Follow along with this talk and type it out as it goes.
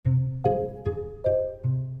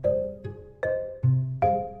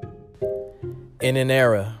In an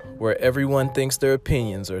era where everyone thinks their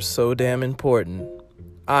opinions are so damn important,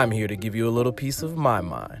 I'm here to give you a little piece of my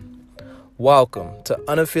mind. Welcome to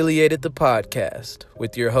Unaffiliated the Podcast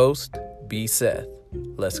with your host, B. Seth.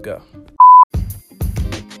 Let's go.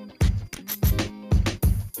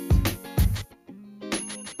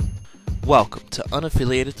 Welcome to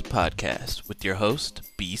Unaffiliated the Podcast with your host,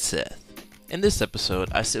 B. Seth. In this episode,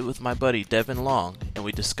 I sit with my buddy Devin Long, and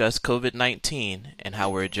we discuss COVID-19 and how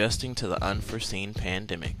we're adjusting to the unforeseen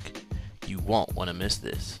pandemic. You won't want to miss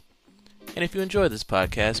this. And if you enjoy this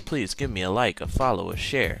podcast, please give me a like, a follow, a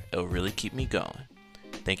share. It'll really keep me going.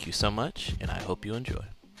 Thank you so much, and I hope you enjoy.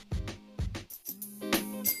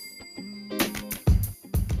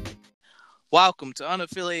 Welcome to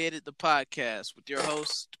Unaffiliated the Podcast with your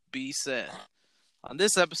host, B. Seth. On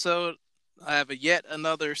this episode, I have yet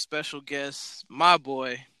another special guest, my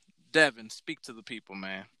boy, Devin. Speak to the people,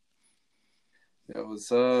 man. Yo,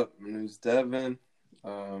 what's up? My name's Devin.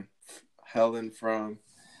 Hailing from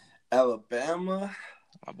Alabama.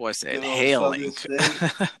 My boy said hailing.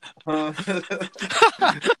 Super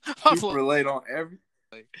late on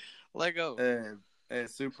everything. Let go. And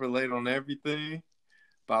super late on everything.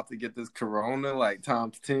 About to get this corona like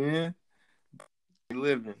times 10. We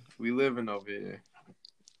living over here.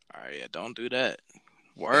 All right, yeah, don't do that.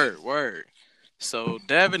 Word. So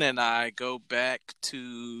Devin and I go back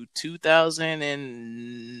to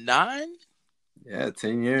 2009. Yeah,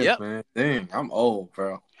 10 years, Yep. man. Dang, I'm old,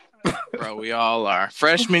 bro. Bro, we all are.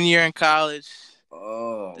 Freshman year in college.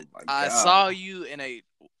 Oh, my God. I saw you in a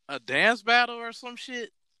dance battle or some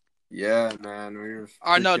shit. Yeah, man. We were.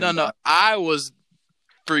 No. I was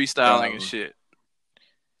freestyling and shit.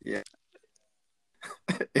 Yeah.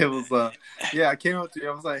 It was yeah, I came up to you.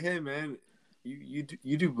 I was like, hey man, you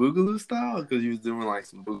do boogaloo style? Because you was doing like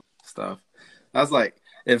some boogaloo stuff. I was like,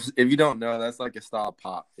 if you don't know, that's like a style of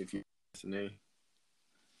pop. If you listening,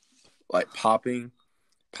 like pop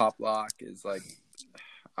lock is like,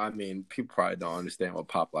 I mean, people probably don't understand what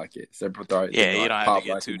pop lock is. Yeah, you don't have to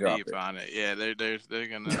get too deep on it. Yeah, they're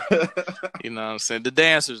gonna, you know what I'm saying? The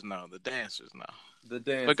dancers know.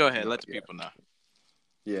 But go ahead, let the people know.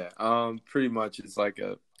 Yeah, pretty much it's like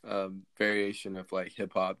a variation of like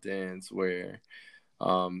hip hop dance where,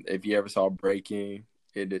 if you ever saw breaking,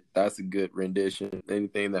 that's a good rendition.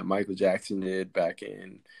 Anything that Michael Jackson did back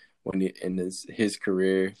in his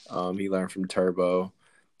career, he learned from Turbo.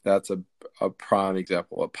 That's a prime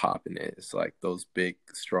example of popping it. It's like those big,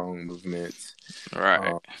 strong movements.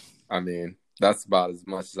 Right. I mean, that's about as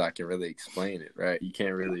much as I can really explain it, right? You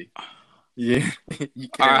can't really. Yeah, you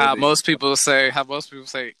can't. Or how most people say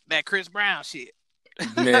that Chris Brown shit.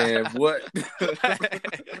 Man, what?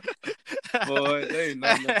 Boy, there ain't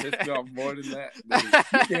nothing that pisses me off more than that.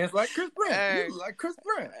 You dance like Chris Brown. Hey. You look like Chris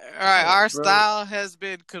Brown. All right, our style has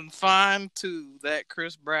been confined to that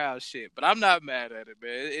Chris Brown shit, but I'm not mad at it,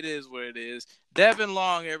 man. It is what it is. Devin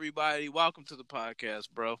Long, everybody, welcome to the podcast,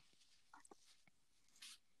 bro.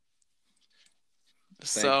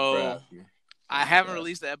 So I haven't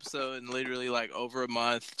released the episode in literally like over a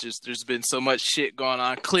month. Just there's been so much shit going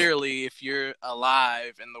on. Clearly, if you're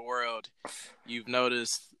alive in the world, you've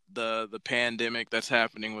noticed the pandemic that's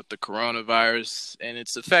happening with the coronavirus, and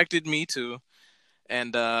it's affected me too.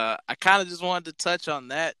 And I kind of just wanted to touch on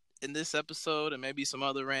that in this episode and maybe some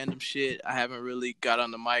other random shit. I haven't really got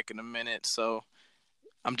on the mic in a minute, so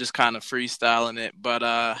I'm just kind of freestyling it. But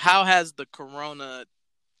how has the corona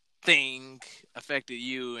thing affected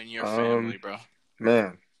you and your family, bro?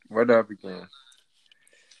 Man, where do I begin?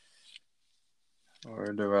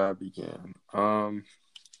 I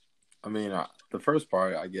mean, the first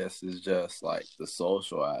part, I guess, is just like the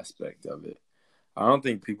social aspect of it. I don't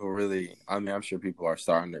think people really, I mean, I'm sure people are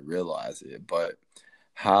starting to realize it, but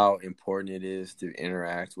how important it is to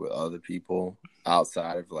interact with other people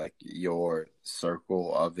outside of like your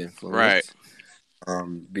circle of influence.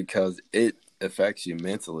 Right. Because it affects you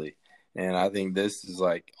mentally. And I think this is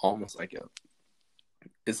like almost like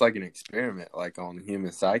it's like an experiment, like on the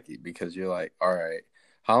human psyche, because you're like, all right,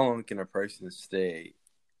 how long can a person stay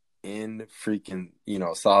in freaking,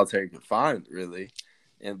 solitary confinement, really,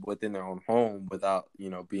 and within their own home without,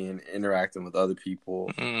 being interacting with other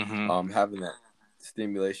people, having that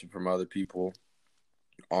stimulation from other people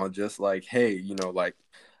on just like, hey, like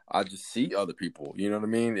I just see other people, you know what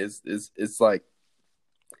I mean? It's like,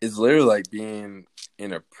 it's literally like being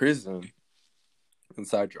in a prison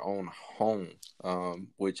inside your own home,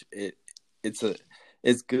 which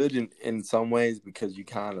it's good in some ways because you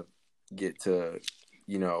kind of get to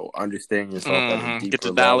understand yourself at a deeper get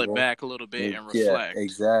to dial level. It back a little bit and reflect. Yeah,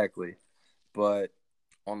 exactly. But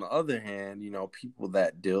on the other hand, people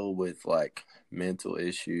that deal with like mental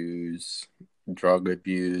issues, drug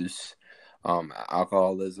abuse,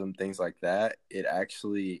 alcoholism, things like that, it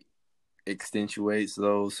actually accentuates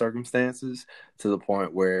those circumstances to the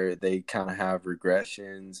point where they kind of have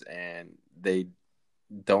regressions and they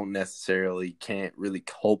don't necessarily can't really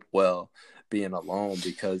cope well being alone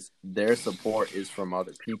because their support is from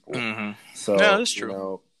other people. Mm-hmm. So, Yeah, that's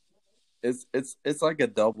true. it's like a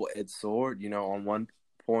double-edged sword. On one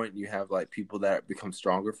point you have like people that become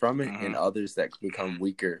stronger from it, and others that become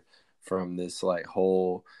weaker from this like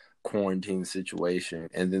whole quarantine situation.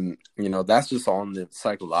 And then that's just on the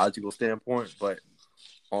psychological standpoint, but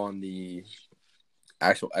on the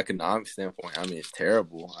actual economic standpoint, I mean, it's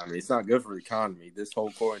terrible. I mean, it's not good for the economy. This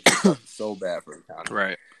whole quarantine stuff is so bad for the economy.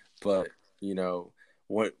 Right. But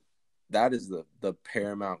what that is the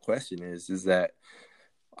paramount question is that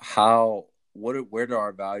where do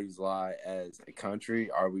our values lie as a country?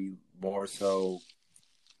 Are we more so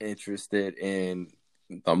interested in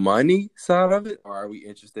the money side of it, or are we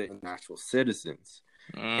interested in actual citizens?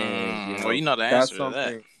 And well, you know the that's answer to that.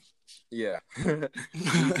 something. Yeah,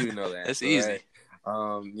 you do know that. That's easy.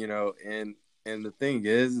 Right? And the thing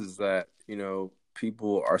is that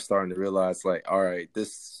people are starting to realize, like, all right,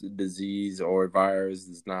 this disease or virus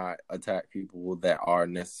does not attack people that are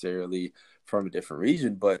necessarily from a different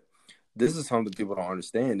region, but this is something people don't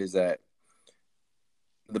understand, is that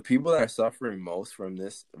the people that are suffering most from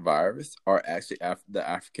this virus are actually the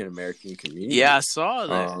African American community. Yeah, I saw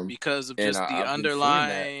that because of just the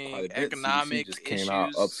underlying economic just issues. Came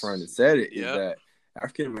out up front and said it, is that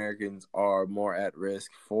African Americans are more at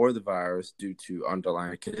risk for the virus due to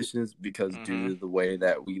underlying conditions because due to the way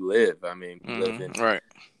that we live. I mean, we live in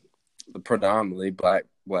the predominantly black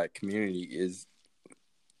community is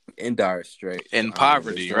in dire straits. In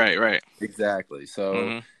poverty, right. Exactly.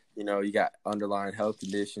 So, you got underlying health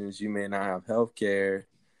conditions. You may not have health care.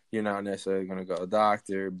 You're not necessarily going to go to a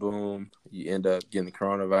doctor. Boom. You end up getting the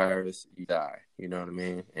coronavirus. You die. You know what I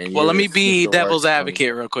mean? And well, let me be devil's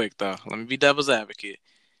advocate real quick, though. Let me be devil's advocate.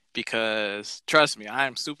 Because, trust me, I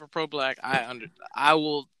am super pro-black. I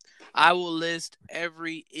will list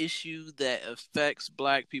every issue that affects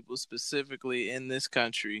black people specifically in this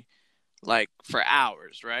country, like, for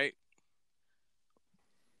hours, right?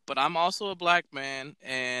 But I'm also a black man,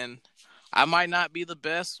 and I might not be the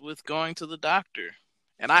best with going to the doctor.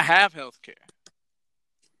 And I have health care.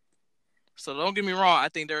 So don't get me wrong. I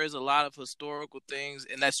think there is a lot of historical things,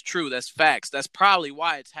 and that's true. That's facts. That's probably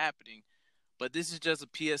why it's happening. But this is just a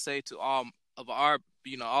PSA to all of our,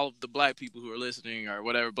 all of the black people who are listening or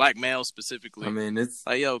whatever, black males specifically. I mean, it's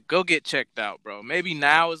like, yo, go get checked out, bro. Maybe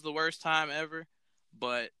now is the worst time ever,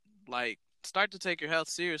 but like, start to take your health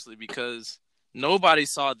seriously because nobody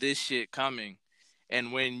saw this shit coming.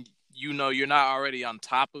 And when you're not already on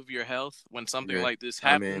top of your health, when something like this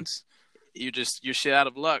happens, you're shit out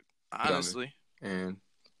of luck, honestly. And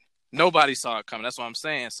nobody saw it coming. That's what I'm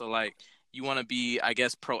saying. So like, you want to be, I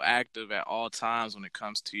guess, proactive at all times when it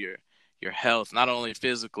comes to your health, not only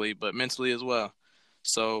physically but mentally as well.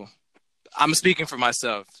 So I'm speaking for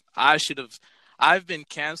myself. I've been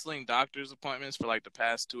canceling doctor's appointments for like the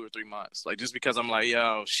past 2 or 3 months. Like, just because I'm like,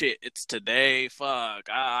 yo, shit, it's today. Fuck.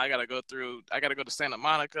 I gotta go to Santa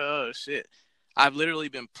Monica. Oh, shit. I've literally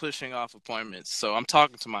been pushing off appointments. So I'm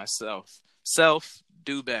talking to myself.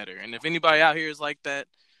 Do better. And if anybody out here is like that,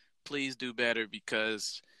 please do better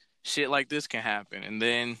because shit like this can happen. And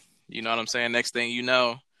then, you know what I'm saying? Next thing you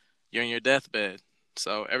know, you're in your deathbed.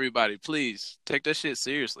 So everybody, please take that shit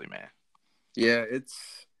seriously, man. Yeah,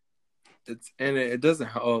 and it doesn't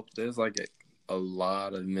help. There's like a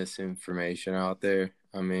lot of misinformation out there.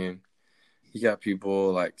 I mean, you got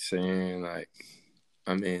people like saying like,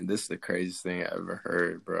 I mean, this is the craziest thing I ever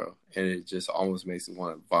heard, bro. And it just almost makes me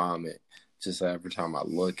want to vomit just every time I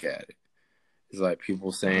look at it. It's like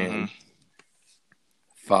people saying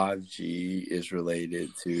 5G is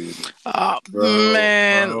related to.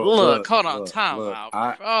 Look, hold on, time out.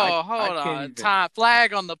 Hold on, time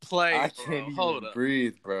flag on the play. I can't even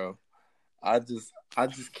breathe, bro. I just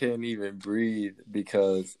can't even breathe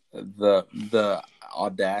because the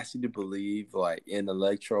audacity to believe like an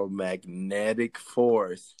electromagnetic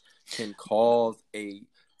force can cause a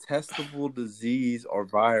testable disease or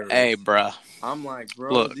virus. Hey, bro. I'm like,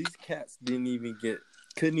 bro, these cats couldn't even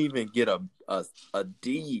get a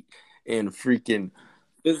D in freaking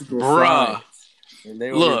physical science, and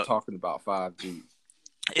they were talking about 5G.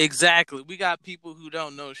 Exactly. We got people who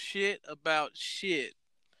don't know shit about shit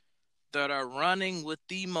that are running with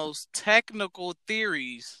the most technical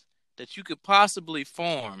theories that you could possibly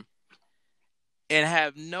form and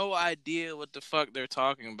have no idea what the fuck they're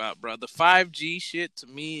talking about, bro. The 5G shit to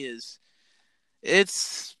me is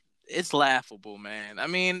it's laughable, man. I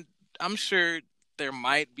mean, I'm sure there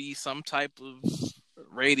might be some type of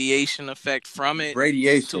radiation effect from it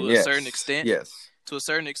Radiation, to a certain yes, extent. yes. To a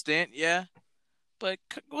certain extent, yeah. But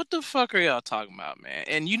what the fuck are y'all talking about, man?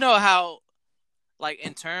 And you know how, like,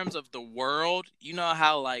 in terms of the world, you know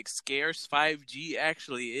how, like, scarce 5G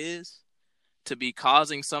actually is to be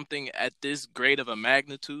causing something at this great of a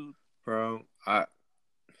magnitude? Bro,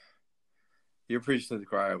 you're preaching to the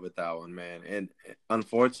choir with that one, man. And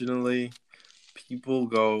unfortunately, people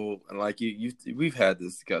go like we've had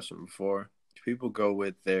this discussion before. People go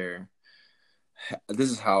with their this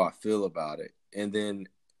is how I feel about it, and then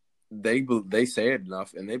they say it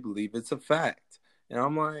enough and they believe it's a fact. And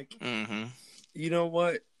I'm like, you know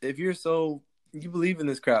what? If you believe in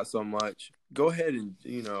this crap so much, go ahead and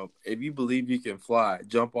if you believe you can fly,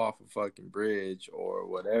 jump off a fucking bridge or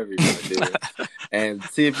whatever you're gonna do, and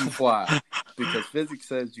see if you fly, because physics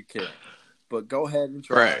says you can. But go ahead and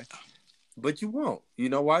try. Right. But you won't. You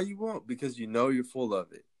know why you won't? Because you know you're full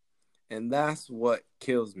of it. And that's what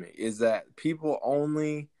kills me, is that people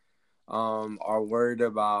only are worried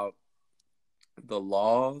about the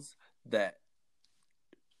laws that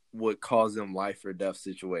would cause them life or death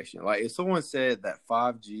situation. Like if someone said that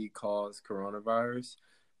 5G caused coronavirus,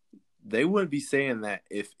 they wouldn't be saying that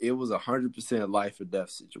if it was 100% life or death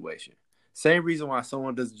situation. Same reason why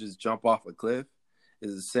someone doesn't just jump off a cliff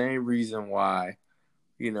is the same reason why,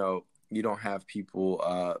 you don't have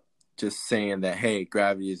people just saying that, hey,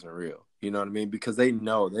 gravity isn't real. You know what I mean? Because they've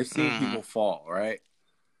seen people fall, right?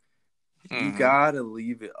 You gotta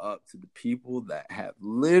leave it up to the people that have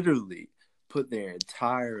literally put their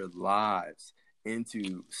entire lives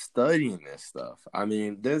into studying this stuff. I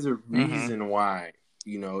mean, there's a reason why,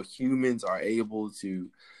 humans are able to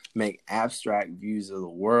make abstract views of the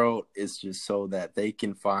world. It's just so that they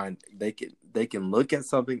can look at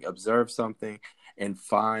something, observe something, and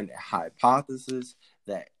find a hypothesis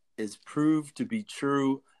that is proved to be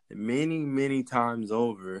true many, many times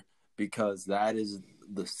over, because that is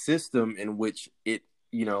the system in which it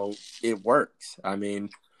works. I mean,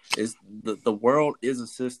 it's the world is a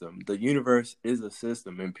system. The universe is a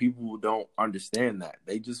system, and people don't understand that.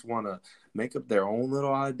 They just want to make up their own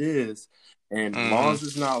little ideas, and as long as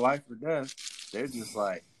it's not life or death, they're just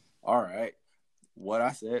like, all right, what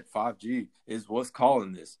I said, 5G is what's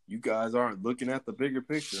calling this. You guys aren't looking at the bigger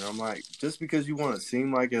picture. I'm like, just because you want to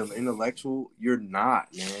seem like an intellectual, you're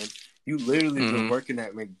not, man. You literally been working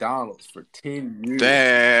at McDonald's for 10 years.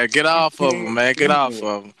 Dang, get off of them, man. Get off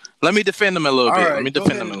of them. Let me defend them a little bit. Let me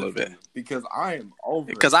defend them a little bit. Because I am over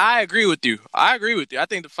it. Because I agree with you. I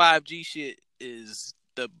think the 5G shit is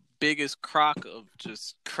the biggest crock of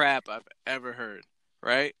just crap I've ever heard,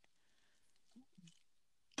 right?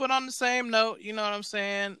 But on the same note, you know what I'm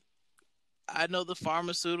saying? I know the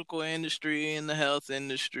pharmaceutical industry and the health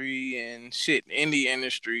industry and shit, any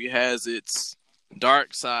industry has its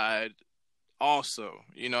dark side also.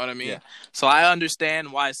 You know what I mean? Yeah. So I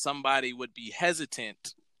understand why somebody would be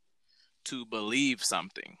hesitant to believe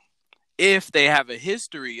something if they have a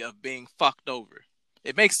history of being fucked over.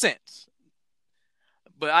 It makes sense.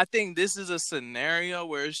 But I think this is a scenario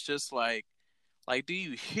where it's just like, do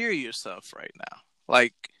you hear yourself right now?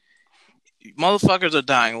 Like, motherfuckers are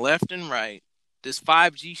dying left and right. This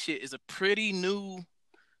 5G shit is a pretty new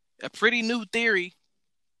theory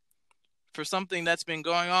for something that's been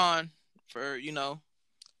going on for,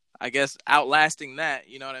 I guess outlasting that,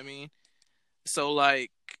 you know what I mean? So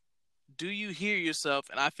like, do you hear yourself?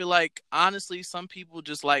 And I feel like, honestly, some people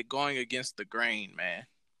just like going against the grain, man.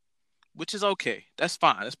 Which is okay. That's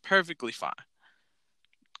fine. That's perfectly fine.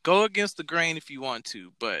 Go against the grain if you want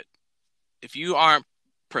to, but if you aren't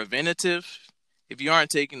preventative, if you aren't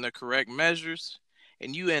taking the correct measures,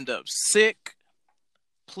 and you end up sick,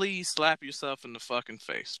 please slap yourself in the fucking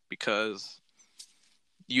face, because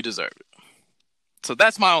you deserve it. So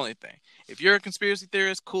that's my only thing. If you're a conspiracy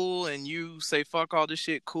theorist, cool, and you say fuck all this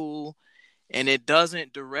shit, cool, and it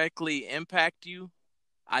doesn't directly impact you,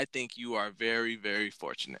 I think you are very, very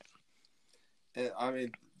fortunate. And I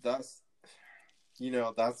mean, that's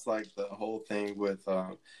like the whole thing with,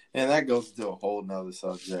 and that goes to a whole nother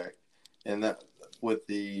subject, and that with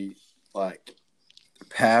the like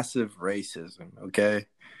passive racism. Okay,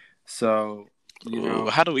 so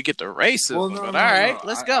how do we get to racism? Well, all right,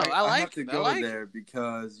 let's go. I have to go there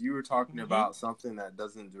because you were talking about something that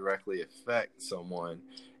doesn't directly affect someone,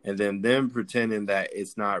 and then them pretending that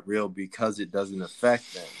it's not real because it doesn't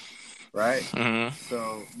affect them. Right?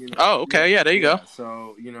 So, oh, okay. Yeah, there you go.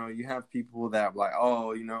 So, you have people that like,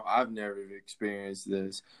 oh, I've never experienced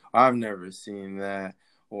this. I've never seen that.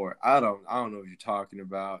 Or I don't know what you're talking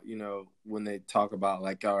about. When they talk about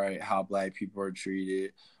like, all right, how black people are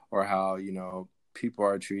treated, or how, people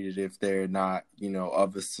are treated if they're not,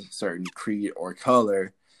 of a certain creed or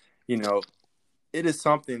color. It is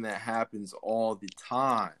something that happens all the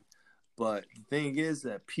time. But the thing is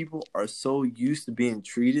that people are so used to being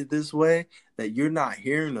treated this way that you're not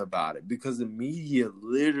hearing about it, because the media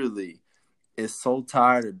literally is so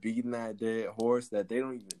tired of beating that dead horse that they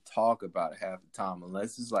don't even talk about it half the time,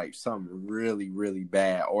 unless it's like something really, really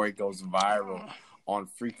bad or it goes viral on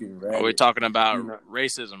freaking Reddit. We're talking about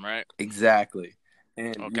racism, right? Exactly.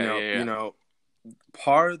 And, okay,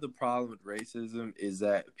 part of the problem with racism is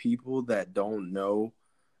that people that don't know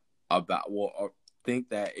about, think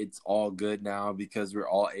that it's all good now because we're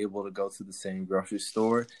all able to go to the same grocery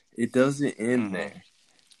store. It doesn't end there.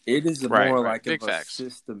 It is more like a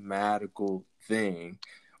systematical thing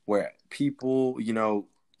where people,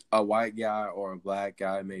 a white guy or a black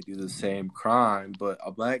guy may do the same crime, but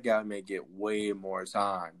a black guy may get way more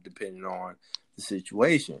time depending on the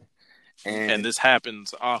situation. And this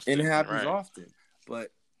happens often. And it happens often.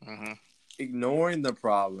 But ignoring the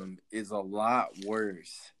problem is a lot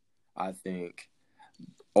worse, I think.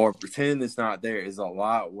 Or pretending it's not there is a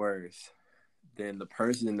lot worse than the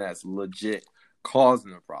person that's legit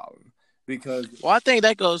causing the problem. Because, well, I think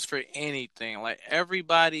that goes for anything. Like,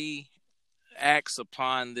 everybody acts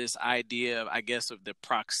upon this idea of, I guess, of the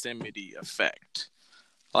proximity effect.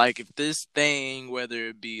 Like, if this thing, whether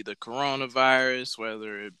it be the coronavirus,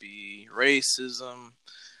 whether it be racism,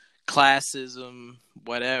 classism,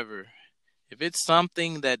 whatever, if it's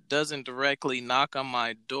something that doesn't directly knock on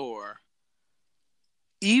my door,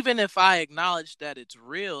 even if I acknowledge that it's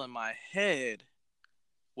real in my head,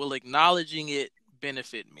 will acknowledging it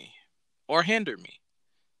benefit me or hinder me?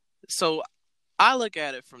 So I look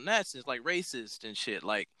at it from that sense, like racist and shit.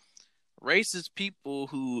 Like, racist people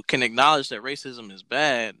who can acknowledge that racism is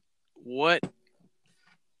bad,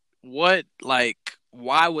 like,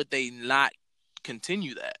 why would they not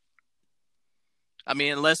continue that? I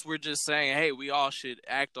mean, unless we're just saying, hey, we all should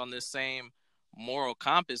act on this same moral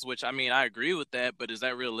compass, which, I mean, I agree with that, but is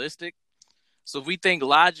that realistic? So if we think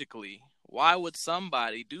logically, why would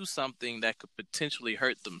somebody do something that could potentially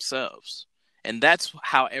hurt themselves? And that's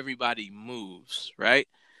how everybody moves, right?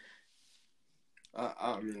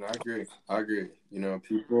 I mean, I agree.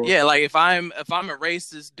 People. Yeah, like if I'm a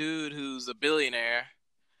racist dude who's a billionaire,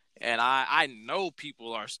 and I know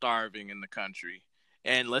people are starving in the country,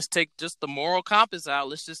 and let's take just the moral compass out.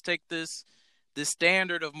 Let's just take this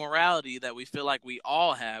standard of morality that we feel like we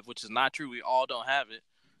all have, which is not true. We all don't have it.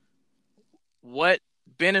 What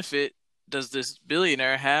benefit does this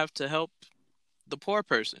billionaire have to help the poor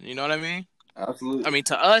person? You know what I mean? Absolutely. I mean,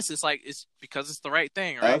 to us, it's like, it's because it's the right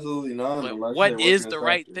thing, right? Absolutely not. But what is the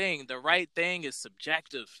right thing? The right thing is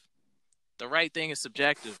subjective. The right thing is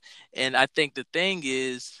subjective. And I think the thing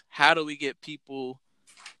is, how do we get people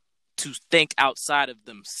to think outside of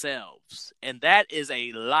themselves? And that is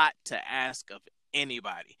a lot to ask of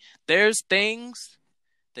anybody. There's things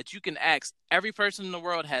that you can ask. Every person in the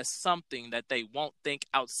world has something that they won't think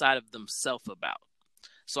outside of themselves about.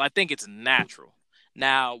 So I think it's natural.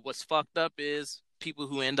 Now, what's fucked up is people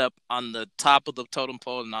who end up on the top of the totem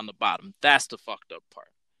pole and on the bottom. That's the fucked up part.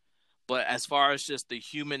 But as far as just the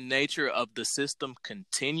human nature of the system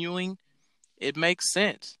continuing, it makes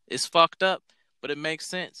sense. It's fucked up, but it makes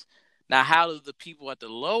sense. Now, how do the people at the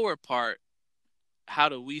lower part, how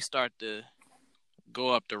do we start to go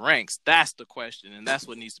up the ranks? That's the question, and that's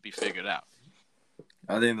what needs to be figured out.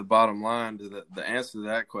 I think the bottom line to the answer to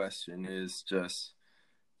that question is just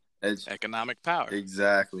economic power.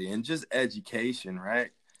 Exactly. And just education,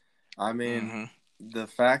 right? I mean, the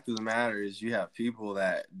fact of the matter is you have people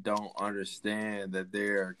that don't understand that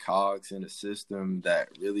there are cogs in a system that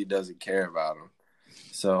really doesn't care about them.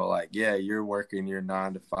 So, like, yeah, you're working your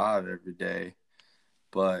 9 to 5 every day,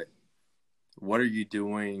 but what are you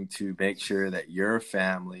doing to make sure that your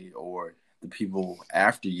family or the people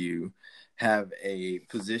after you have a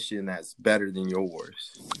position that's better than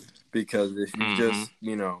yours? Because if you just,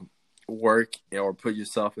 work or put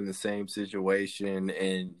yourself in the same situation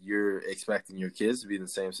and you're expecting your kids to be in the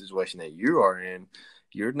same situation that you are in,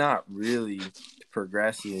 you're not really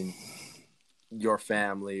progressing your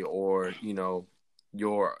family or, your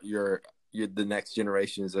the next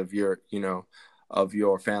generations of your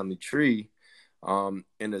family tree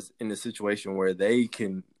in a situation where they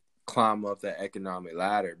can climb up that economic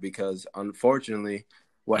ladder. Because unfortunately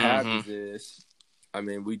what happens is, I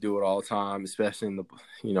mean, we do it all the time, especially in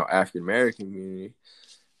the African American community.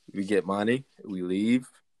 We get money, we leave.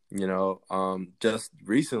 Just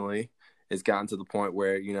recently it's gotten to the point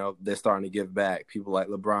where they're starting to give back. People like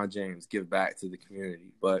LeBron James give back to the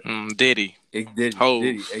community, but Diddy,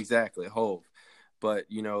 Hove. Exactly, Hove. But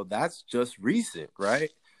that's just recent,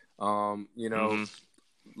 right? Mm-hmm.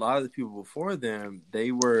 A lot of the people before them,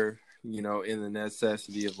 they were in the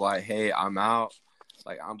necessity of like, hey, I'm out,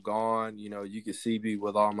 like I'm gone. You can see me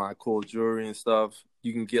with all my cool jewelry and stuff.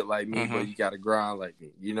 You can get like me, Mm-hmm. but you got to grind like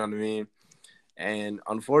me. You know what I mean? And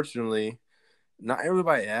unfortunately, not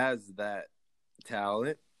everybody has that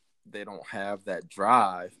talent. They don't have that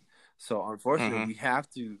drive. So unfortunately, Mm-hmm. we have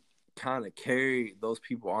to kind of carry those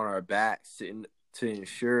people on our backs to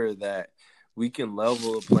ensure that we can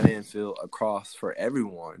level the playing field across for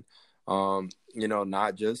everyone.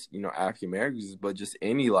 Not just African Americans, but just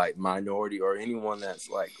any like minority or anyone that's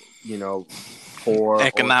like poor or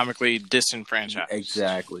Economically disenfranchised.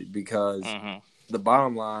 exactly, because Mm-hmm. the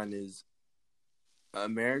bottom line is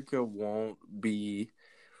America won't be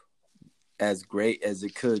as great as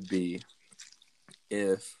it could be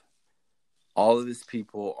if all of these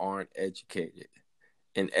people aren't educated.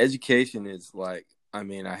 And education is like, I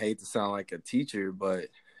mean, I hate to sound like a teacher, but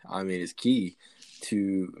I mean, it's key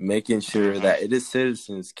to making sure Mm-hmm. that its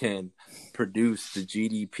citizens can produce the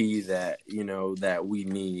GDP that we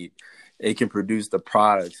need. It can produce the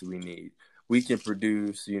products we need. We can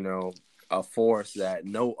produce, a force that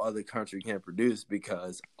no other country can produce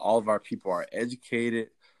because all of our people are educated.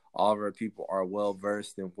 All of our people are well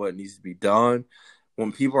versed in what needs to be done.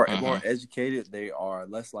 When people are Mm-hmm. more educated, they are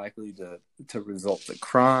less likely to result to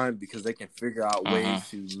crime because they can figure out Mm-hmm. ways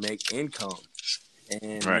to make income.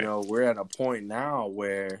 And Right. we're at a point now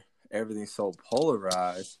where everything's so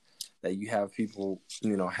polarized that you have people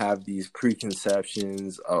have these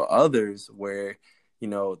preconceptions of others where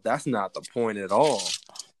that's not the point at all.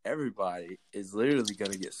 Everybody is literally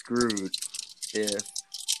going to get screwed if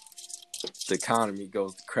the economy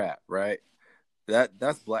goes to crap, right?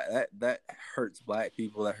 That's black. That hurts black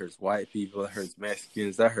people. That hurts white people. That hurts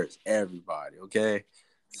Mexicans. That hurts everybody. Okay,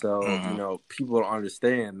 so Mm-hmm. people don't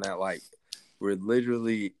understand that like we're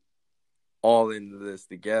literally all into this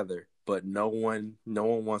together, but no one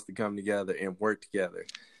wants to come together and work together.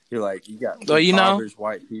 You're like, you got Well, impoverished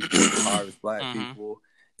white people, impoverished black Mm-hmm. people,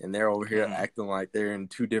 and they're over here Mm-hmm. acting like they're in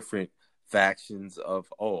two different factions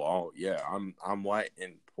of oh yeah, I'm white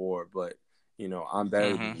and poor, but I'm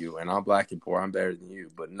better Mm-hmm. than you, and I'm black and poor, I'm better than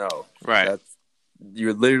you. But no, Right. that's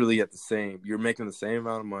you're literally at the same. You're making the same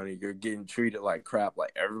amount of money. You're getting treated like crap,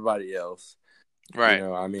 like everybody else. Right.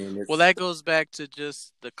 I mean, Well, it's that goes back to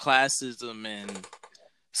just the classism, and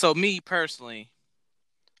so me personally,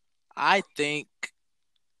 I think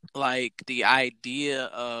like the idea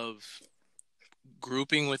of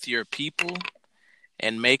grouping with your people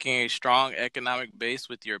and making a strong economic base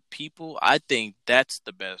with your people, I think that's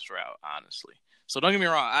the best route, honestly. So don't get me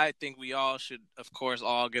wrong, I think we all should, of course,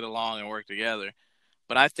 all get along and work together.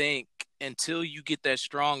 But I think until you get that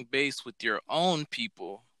strong base with your own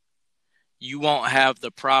people, you won't have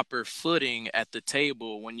the proper footing at the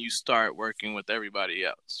table when you start working with everybody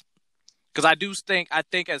else. Because I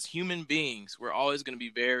think as human beings, we're always going to be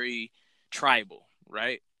very tribal,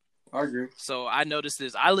 right? I agree. So I noticed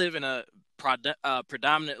this. I live in a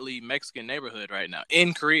predominantly Mexican neighborhood right now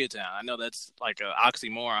in Koreatown. I know that's like an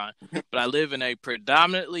oxymoron, but I live in a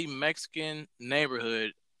predominantly Mexican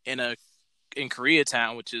neighborhood in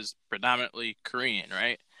Koreatown, which is predominantly Korean,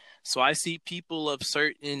 right? So I see people of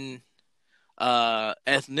certain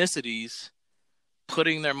ethnicities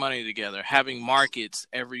putting their money together, having markets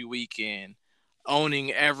every weekend,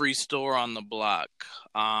 owning every store on the block,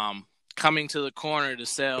 coming to the corner to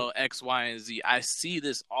sell X, Y, and Z. I see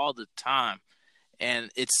this all the time, and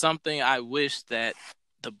it's something I wish that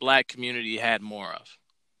the black community had more of.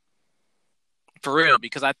 For real,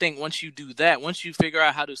 because I think once you do that, once you figure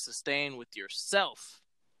out how to sustain with yourself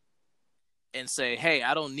and say, hey,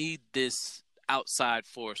 I don't need this outside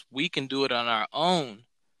force, we can do it on our own.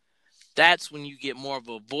 That's when you get more of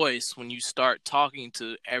a voice when you start talking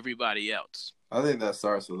to everybody else. I think that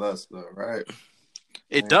starts with us, though, right?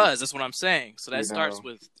 It And does. That's what I'm saying. So that starts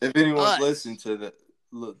with if anyone's us. listening to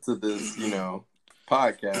this,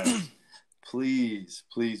 podcast, please,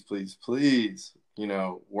 please, please, please,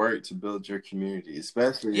 work to build your community,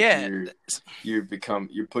 especially if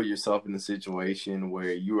you put yourself in a situation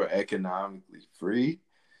where you are economically free.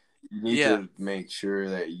 You need to make sure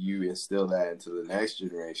that you instill that into the next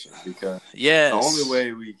generation, because the only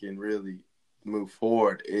way we can really move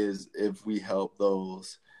forward is if we help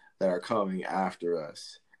those that are coming after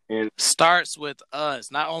us. And starts with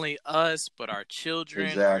us, not only us, but our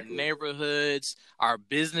children, our neighborhoods, our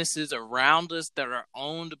businesses around us that are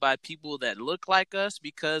owned by people that look like us,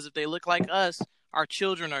 because if they look like us, our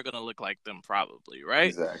children are going to look like them probably, right?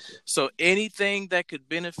 Exactly. So anything that could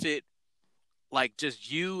benefit like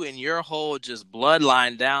just you and your whole just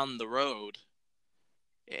bloodline down the road,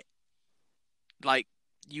 like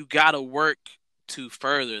you gotta work to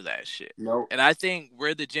further that shit. Nope. And I think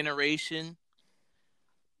we're the generation.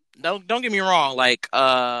 Don't get me wrong. Like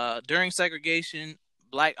during segregation,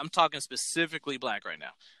 I'm talking specifically black right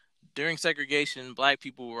now. During segregation, black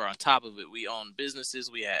people were on top of it. We owned businesses,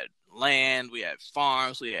 we had land, we had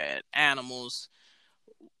farms, we had animals,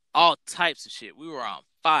 all types of shit. We were on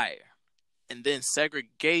fire. And then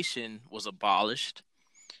segregation was abolished.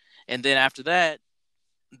 And then after that,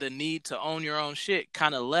 the need to own your own shit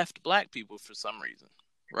kind of left black people for some reason,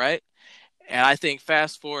 right? And I think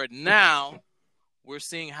fast forward now, we're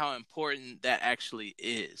seeing how important that actually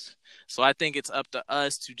is. So I think it's up to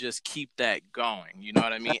us to just keep that going. You know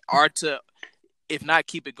what I mean? Or to, if not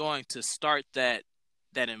keep it going, to start that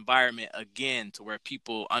environment again to where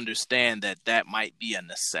people understand that that might be a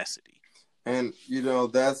necessity. And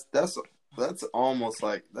that's almost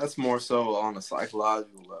like that's more so on a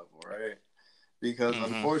psychological level, right? Because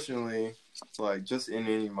unfortunately, like just in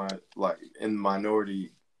in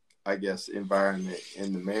minority, I guess, environment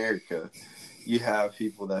in America, you have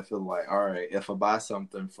people that feel like, all right, if I buy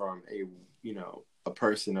something from a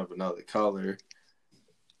person of another color,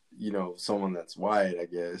 someone that's white, I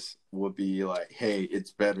guess, would be like, hey,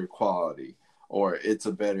 it's better quality or it's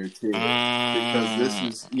a better tier because this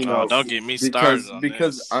is, don't get me started on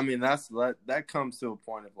because this. I mean that comes to a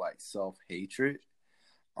point of like self-hatred.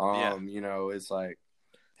 Yeah. It's like,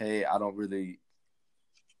 hey, I don't really,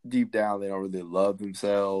 deep down, they don't really love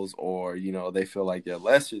themselves, or they feel like they're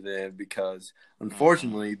lesser than, because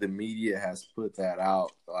unfortunately the media has put that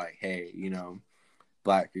out, like, hey,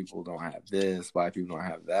 black people don't have this, black people don't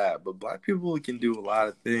have that, but black people can do a lot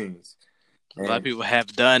of things. Black people have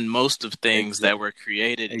done most of things that were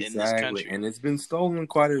created in this country, and it's been stolen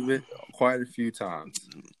quite a few times.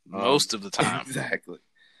 Most of the time. Exactly.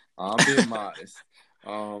 I'm being modest.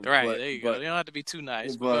 Right, there you go. You don't have to be too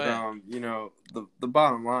nice. But the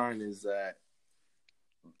bottom line is that,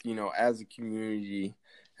 as a community,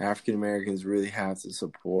 African Americans really have to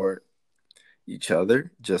support each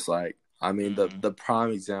other. Just like, I mean, the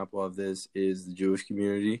prime example of this is the Jewish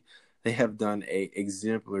community. They have done a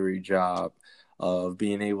exemplary job of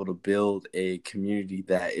being able to build a community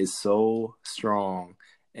that is so strong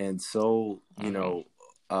and so,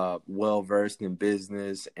 well versed in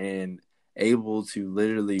business and able to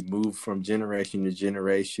literally move from generation to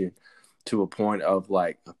generation to a point of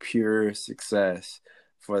like a pure success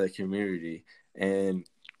for the community. And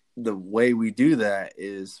the way we do that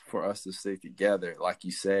is for us to stick together, like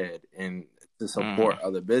you said, and to support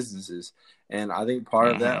other businesses. And I think part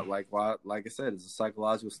of that, like I said, is a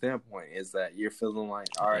psychological standpoint, is that you're feeling like,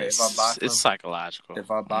 all right, it's psychological.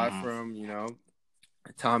 If I buy from,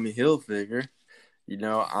 Tommy Hilfiger,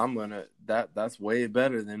 I'm gonna that's way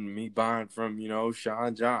better than me buying from,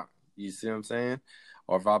 Sean John. You see what I'm saying?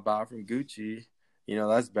 Or if I buy from Gucci,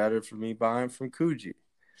 that's better for me buying from Coogee.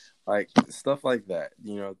 Like stuff like that.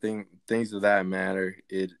 Things of that matter.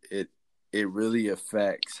 It really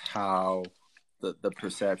affects how the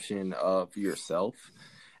perception of yourself.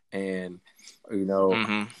 And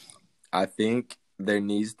I think there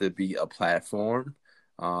needs to be a platform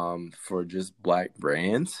for just black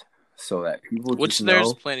brands, so that people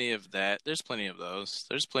there's plenty of that. There's plenty of those.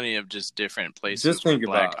 There's plenty of just different places where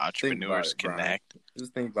black entrepreneurs connect.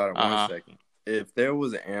 Just think about it 1 second. If there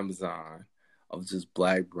was an Amazon of just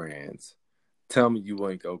black brands, tell me you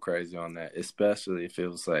wouldn't go crazy on that, especially if it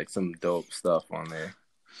was like some dope stuff on there.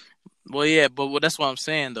 Well, yeah, but that's what I'm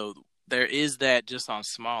saying, though. There is that just on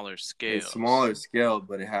smaller scale. It's smaller scale,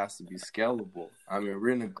 but it has to be scalable. I mean, we're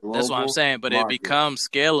in a global That's what I'm saying, but market. It becomes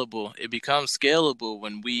scalable. It becomes scalable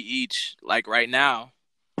when we each, like right now,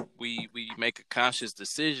 we make a conscious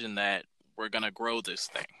decision that we're going to grow this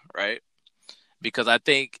thing, right? Because I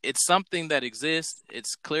think it's something that exists.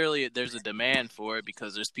 It's clearly there's a demand for it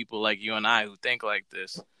because there's people like you and I who think like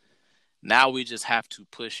this. Now we just have to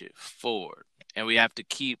push it forward. And we have to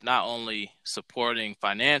keep not only supporting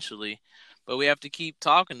financially, but we have to keep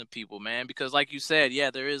talking to people, man. Because like you said, yeah,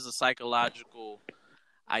 there is a psychological,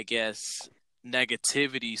 I guess,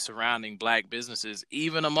 negativity surrounding black businesses,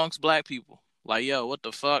 even amongst black people. Like, yo, what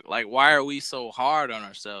the fuck? Like, why are we so hard on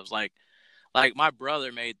ourselves? Like my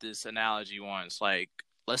brother made this analogy once. Like,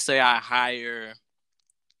 let's say I hire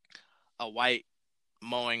a white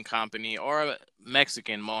mowing company or a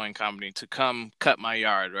Mexican mowing company to come cut my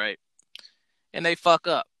yard, right? And they fuck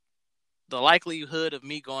up. The likelihood of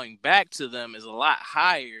me going back to them is a lot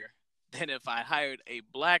higher than if I hired a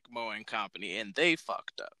black mowing company and they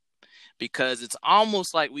fucked up. Because it's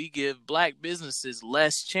almost like we give black businesses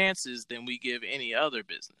less chances than we give any other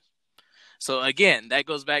business. So again, that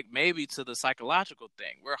goes back maybe to the psychological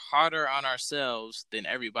thing. We're harder on ourselves than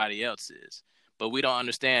everybody else is. but we don't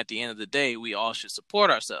understand at the end of the day, we all should support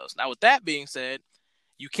ourselves. Now, with that being said,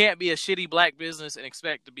 you can't be a shitty black business and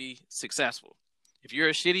expect to be successful. If you're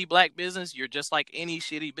a shitty black business, you're just like any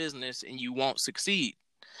shitty business and you won't succeed.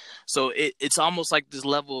 So it's almost like this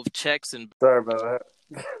level of checks and... Sorry about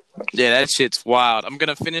that. Yeah, that shit's wild. I'm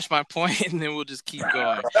going to finish my point and then we'll just keep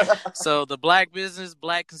going. So the black business,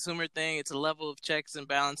 black consumer thing, it's a level of checks and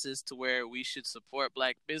balances to where we should support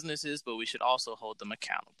black businesses, but we should also hold them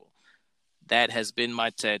accountable. That has been my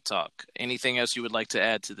TED Talk. Anything else you would like to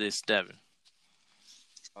add to this, Devin?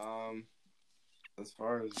 As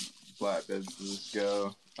far as black businesses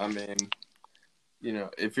go, I mean, you know,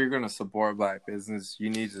 if you're going to support black business, you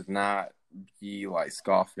need to not be like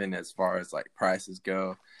scoffing as far as like prices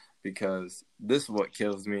go, because this is what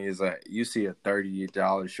kills me is that you see a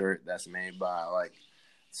 $30 shirt that's made by like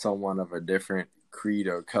someone of a different creed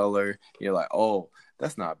or color, you're like, oh,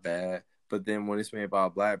 that's not bad. But then when it's made by a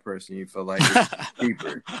black person, you feel like it's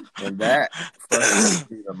cheaper. And that frustrates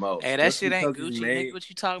me the most. Hey, that shit ain't Gucci. Nigga, what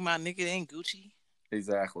you talking about, nigga? It ain't Gucci.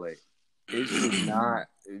 Exactly. It should not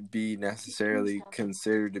be necessarily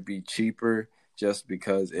considered to be cheaper just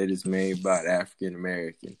because it is made by an African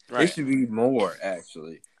American. Right. It should be more,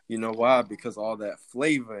 actually. You know why? Because all that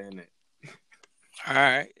flavor in it. All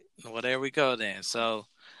right. Well, there we go then. So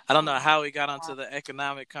I don't know how we got onto the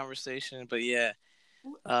economic conversation, but yeah.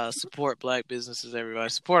 Support black businesses, everybody.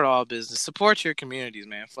 Support all business. Support your communities,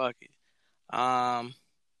 man. Fuck it.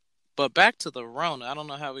 But back to the Rona. I don't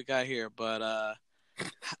know how we got here, but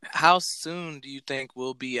how soon do you think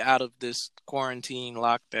we'll be out of this quarantine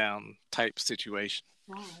lockdown type situation?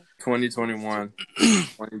 2021.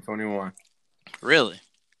 2021. Really?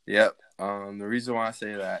 Yep. The reason why I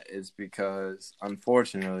say that is because,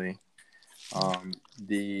 unfortunately,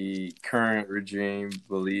 the current regime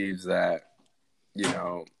believes that, you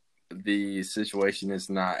know, the situation is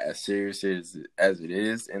not as serious as it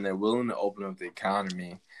is, and they're willing to open up the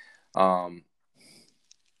economy to,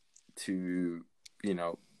 you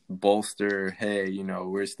know, bolster, hey, you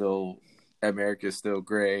know, America's still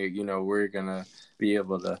great, you know, we're going to be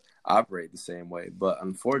able to operate the same way. But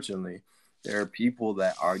unfortunately, there are people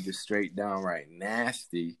that are just straight downright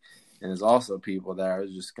nasty, and there's also people that are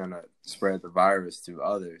just going to spread the virus to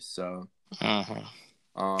others. So,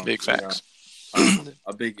 big facts.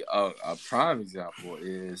 A prime example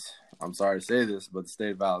is, I'm sorry to say this, but the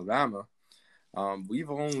state of Alabama,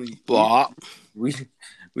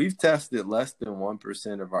 we've tested less than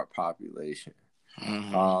 1% of our population,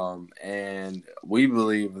 and we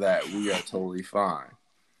believe that we are totally fine.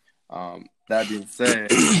 That being said,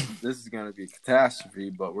 this is going to be a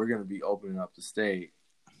catastrophe, but we're going to be opening up the state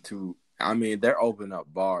to. I mean, they're opening up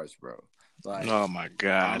bars, bro. Like, oh my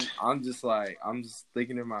God! I'm just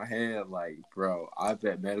thinking in my head, like, bro, I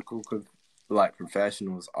bet medical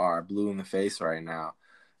professionals are blue in the face right now,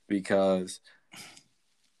 because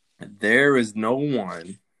there is no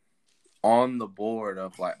one on the board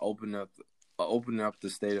of like opening up the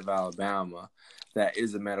state of Alabama that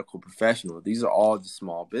is a medical professional. These are all just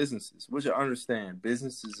small businesses, which I understand.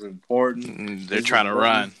 Business is important. They're trying to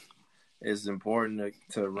run. It's important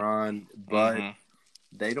to run, but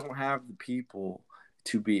they don't have the people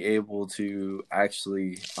to be able to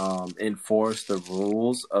actually enforce the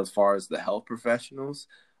rules as far as the health professionals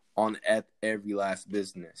at every last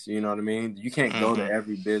business. You know what I mean? You can't go to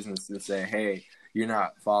every business and say, hey, you're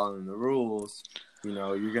not following the rules. You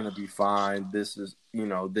know, you're going to be fined. This is, you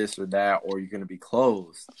know, this or that, or you're going to be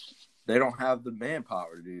closed. They don't have the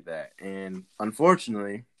manpower to do that. And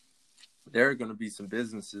unfortunately, there are going to be some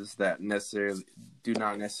businesses that do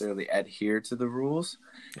not necessarily adhere to the rules.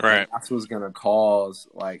 Right. And that's what's going to cause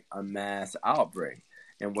like a mass outbreak.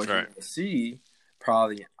 And what you're going to see,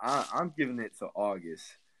 probably, I'm giving it to August,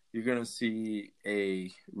 you're going to see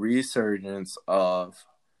a resurgence of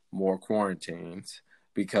more quarantines,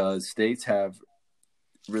 because states have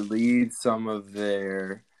relieved some of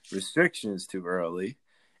their restrictions too early.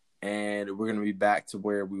 And we're going to be back to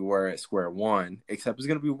where we were at square one, except it's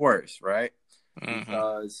going to be worse, right?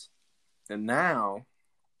 Because now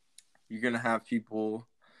you're going to have people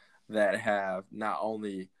that have not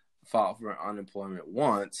only filed for unemployment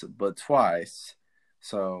once, but twice.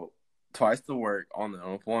 So twice the work on the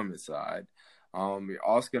unemployment side. You're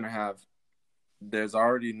also going to have, there's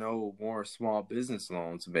already no more small business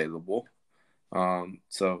loans available.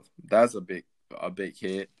 So that's a big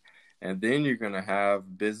hit. And then you're going to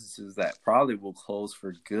have businesses that probably will close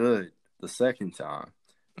for good the second time,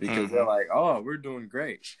 because they're like, oh, we're doing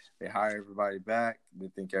great. They hire everybody back. They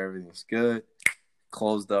think everything's good.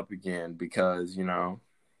 Closed up again because, you know,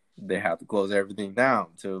 they have to close everything down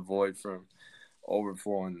to avoid from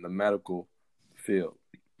overflowing the medical field.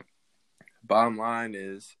 bottom line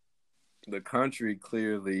is the country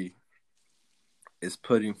clearly is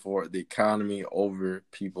putting forward the economy over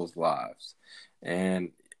people's lives.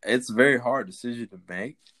 And it's a very hard decision to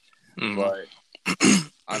make. But,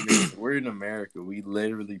 I mean, we're in America. We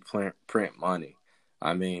literally print money.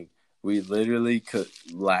 I mean, we literally could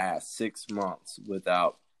last 6 months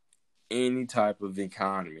without any type of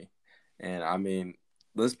economy. And, I mean,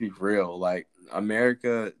 let's be real. Like,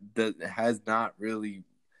 America has not really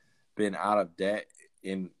been out of debt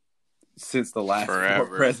since the last 4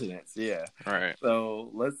 presidents. Yeah. Right.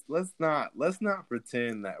 So let's not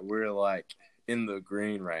pretend that we're like in the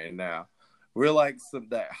green right now. We're like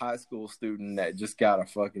that high school student that just got a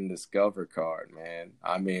fucking Discover card, man.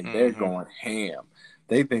 I mean, they're going ham.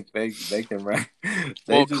 They think they can write.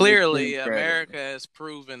 Well, clearly, America has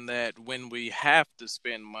proven that when we have to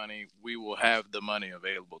spend money, we will have the money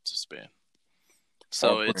available to spend.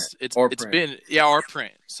 So it's been or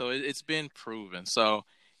print. So it's been proven. So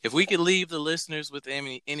if we could leave the listeners with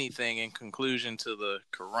anything in conclusion to the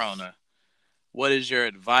corona, what is your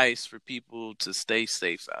advice for people to stay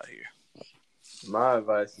safe out here? My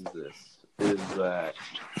advice is this: is that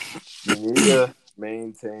you need to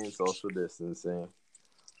maintain social distancing,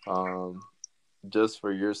 just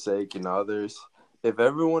for your sake and others. If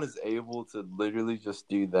everyone is able to literally just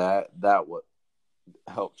do that, that would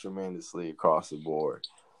help tremendously across the board.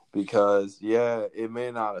 Because it may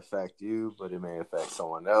not affect you, but it may affect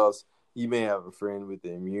someone else. You may have a friend with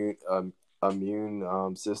the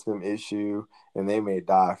immune system issue, and they may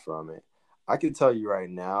die from it. I can tell you right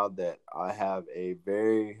now that I have a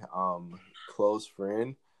very close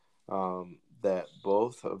friend that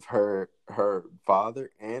both of her father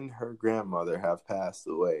and her grandmother have passed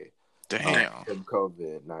away from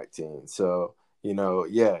COVID-19. So,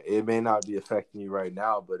 it may not be affecting you right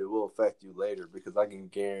now, but it will affect you later, because I can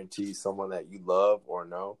guarantee someone that you love or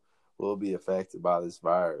know will be affected by this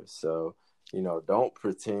virus. So, don't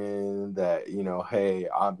pretend that, hey,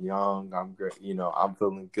 I'm young, I'm great, I'm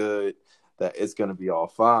feeling good, that it's going to be all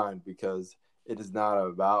fine, because it is not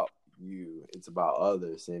about you. It's about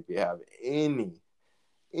others. And if you have any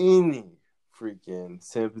freaking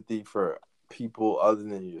sympathy for people other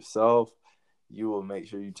than yourself, you will make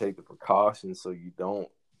sure you take the precautions so you don't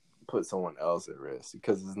put someone else at risk.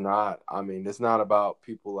 Because it's not about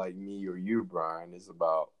people like me or you, Brian. It's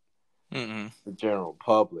about the general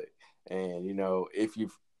public. And,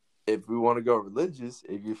 if we want to go religious,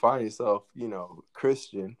 if you find yourself,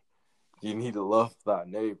 Christian, you need to love thy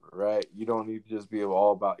neighbor, right? You don't need to just be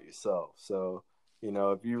all about yourself. So,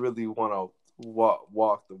 if you really want to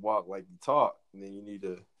walk the walk like you talk, then you need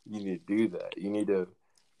to do that. You need to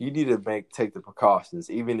take the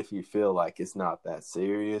precautions, even if you feel like it's not that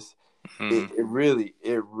serious. It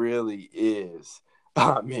really is.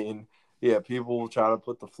 I mean, people will try to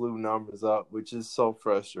put the flu numbers up, which is so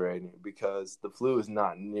frustrating, because the flu is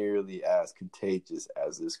not nearly as contagious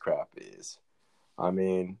as this crap is. I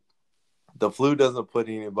mean, the flu doesn't put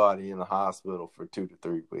anybody in the hospital for 2 to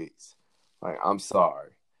 3 weeks. Like, I'm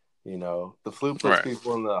sorry. The flu puts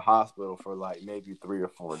people in the hospital for like maybe 3 or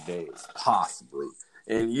 4 days, possibly.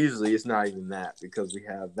 And usually it's not even that, because we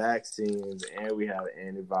have vaccines and we have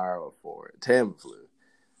antiviral for it, Tamiflu,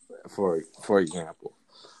 for example.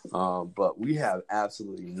 But we have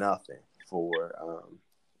absolutely nothing for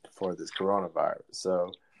this coronavirus.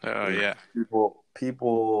 So,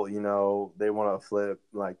 people, they want to flip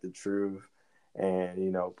like the truth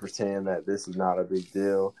and, pretend that this is not a big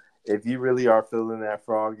deal. If you really are feeling that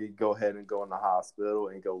froggy, go ahead and go in the hospital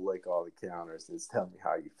and go lick all the counters and tell me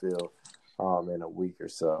how you feel in a week or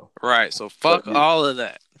so. Right. So fuck all of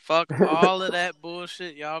that. Fuck all of that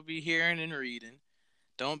bullshit y'all be hearing and reading.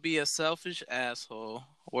 Don't be a selfish asshole.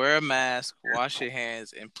 Wear a mask, wash your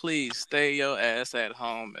hands, and please stay your ass at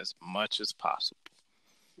home as much as possible.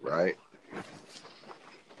 Right.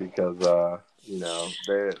 Because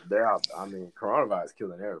they're out. I mean, coronavirus is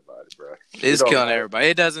killing everybody, bro. It's killing everybody.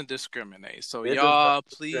 It doesn't discriminate. So y'all,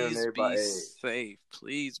 please be safe.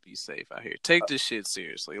 Please be safe out here. Take this shit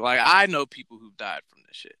seriously. Like, I know people who died from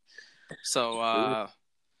this shit. So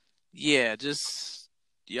just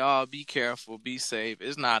y'all be careful, be safe.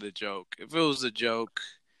 It's not a joke. If it was a joke,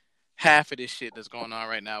 half of this shit that's going on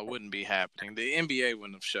right now wouldn't be happening. The NBA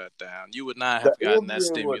wouldn't have shut down. You would not have gotten that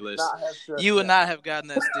stimulus. You would not have gotten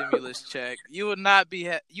that stimulus check. You would not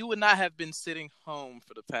have been sitting home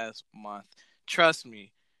for the past month. Trust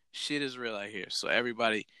me, shit is real out here. So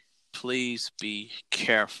everybody, please be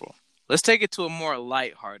careful. Let's take it to a more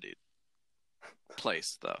lighthearted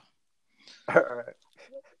place, though. All right.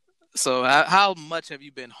 So how much have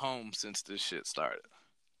you been home since this shit started?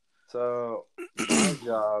 So my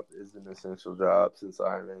job is an essential job since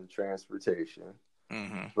I'm in transportation,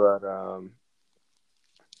 Mm-hmm. but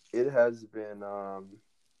it has been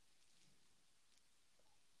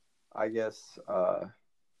I guess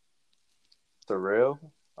surreal,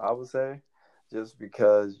 I would say, just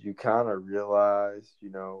because you kind of realize,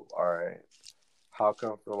 all right, how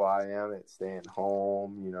comfortable I am at staying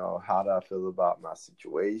home, how do I feel about my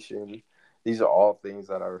situation. These are all things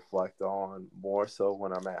that I reflect on more so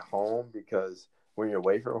when I'm at home, because when you're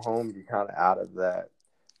away from home, you're kind of out of that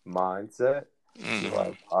mindset. You're Mm-hmm.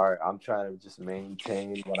 like, all right, I'm trying to just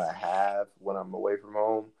maintain what I have when I'm away from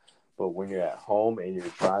home. But when you're at home and you're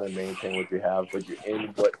trying to maintain what you have, but you're in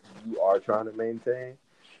what you are trying to maintain,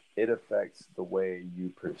 it affects the way you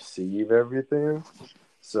perceive everything.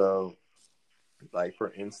 So, like,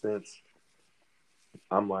 for instance,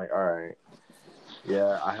 I'm like, all right,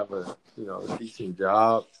 yeah, I have a decent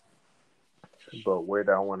job, but where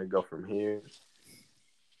do I want to go from here?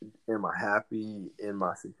 Am I happy in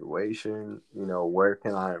my situation? Where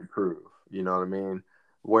can I improve? You know what I mean?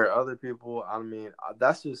 Where other people, I mean,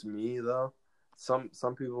 that's just me though. Some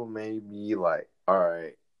people may be like, all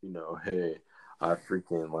right, hey, I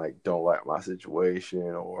freaking like don't like my situation,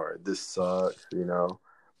 or this sucks.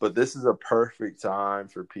 But this is a perfect time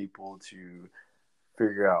for people to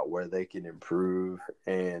figure out where they can improve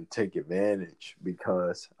and take advantage,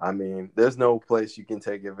 because I mean, there's no place you can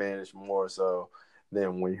take advantage more so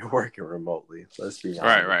than when you're working remotely. Let's be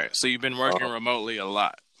Right, honest. right. So you've been working Um, remotely a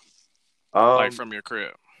lot, like um from your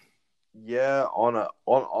crib. yeah, on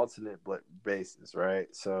alternate basis, right?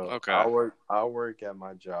 So Okay. I work at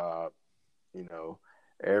my job, you know,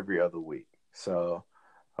 every other week. So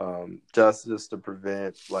just to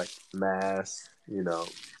prevent like mass,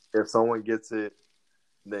 if someone gets it,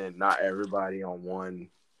 then not everybody on one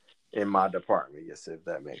in my department gets it, if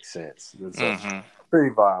that makes sense. It's a Mm-hmm.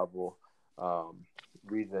 pretty viable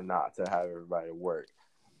reason not to have everybody work.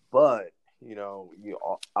 But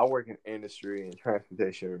I work in industry and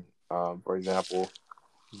transportation. For example,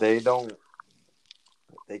 they don't.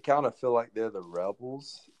 They kind of feel like they're the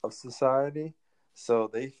rebels of society, so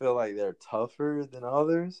they feel like they're tougher than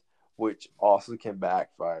others, which also can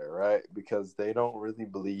backfire, right? Because they don't really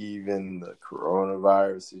believe in the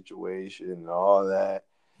coronavirus situation and all that.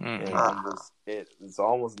 And Mm-hmm. I'm just it's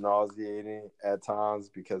almost nauseating at times,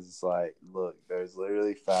 because it's like, look, there's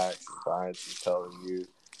literally facts and science is telling you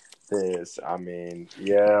this. I mean,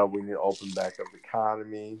 yeah, we need to open back up the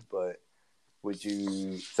economy, but would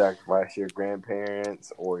you sacrifice your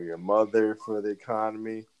grandparents or your mother for the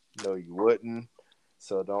economy? No, you wouldn't.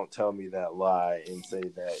 So don't tell me that lie and say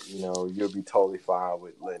that, you'll be totally fine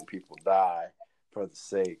with letting people die for the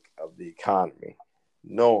sake of the economy.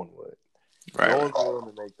 No one would. Right, No right. one's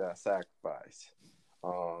willing to make that sacrifice.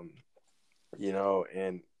 Um,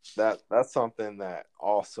 and that's something that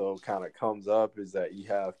also kind of comes up, is that you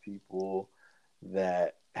have people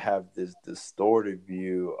that have this distorted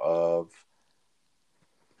view of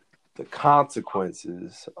the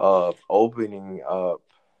consequences of opening up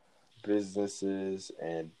businesses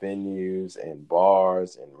and venues and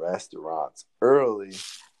bars and restaurants early,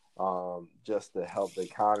 just to help the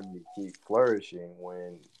economy keep flourishing,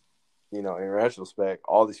 when in retrospect,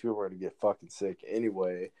 all these people are going to get fucking sick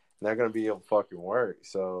anyway. And they're going to be able to fucking work.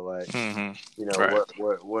 So, like, Mm-hmm. Right.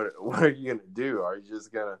 what are you going to do? Are you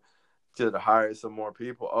just going to hire some more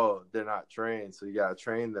people? Oh, they're not trained, so you got to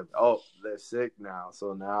train them. Oh, they're sick now.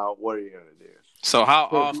 So now what are you going to do? So how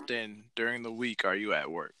So, often during the week are you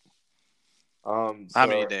at work? How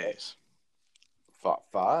many so days?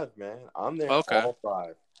 five, man. I'm there Okay. all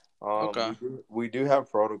five. Okay. We do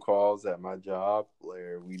have protocols at my job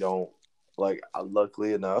where we don't, like.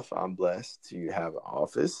 Luckily enough, I'm blessed to have an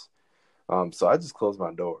office. So I just close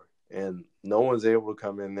my door, and no one's able to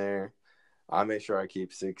come in there. I make sure I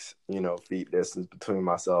keep 6 feet distance between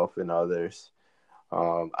myself and others.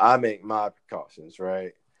 I make my precautions,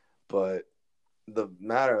 right? But the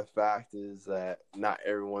matter of fact is that not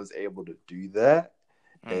everyone's able to do that,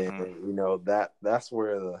 and Mm-hmm. that's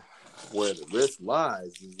where the risk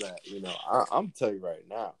lies. Is that I'm tell you right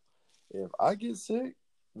now, if I get sick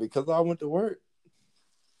because I went to work,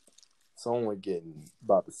 someone getting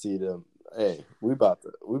about to see them. Hey, we about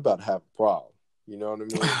to have a problem. You know what I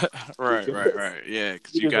mean? Right, right, Because right. Yeah,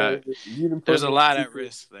 because you done, you done there's put a me in a lot at situation.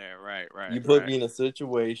 risk there. Right, right, You put right. me in a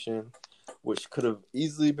situation which could have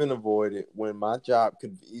easily been avoided, when my job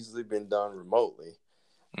could have easily been done remotely.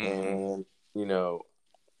 Mm-hmm. And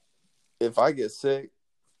if I get sick,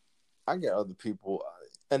 I get other people.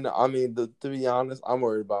 And I mean, to be honest, I'm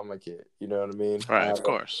worried about my kid. You know what I mean? Right, of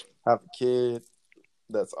course. Have a kid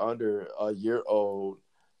that's under a year old,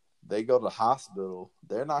 they go to the hospital,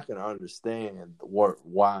 they're not going to understand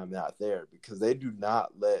why I'm not there, because they do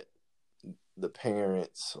not let the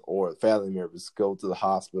parents or family members go to the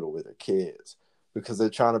hospital with their kids, because they're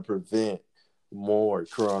trying to prevent more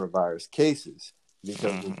coronavirus cases.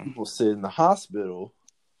 Because when people sit in the hospital,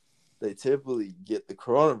 they typically get the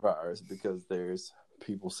coronavirus because there's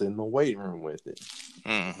people sitting in the waiting room with it.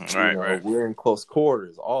 Right. We're in close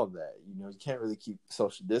quarters, all of that. You can't really keep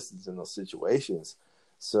social distance in those situations.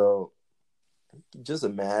 So just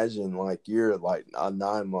imagine, like, you're like a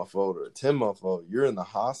 9-month-old or a 10-month-old, you're in the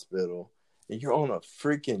hospital and you're on a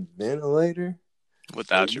freaking ventilator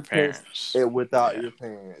without your parents. Without your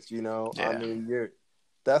parents, Yeah. I mean,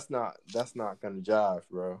 that's not gonna jive,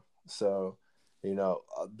 bro. So,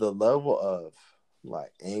 the level of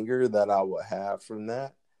like anger that I would have from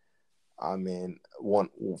that, I mean,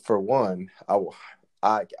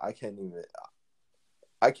 I can't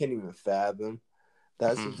even fathom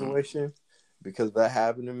that situation, because if that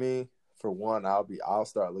happened to me, for one, I'll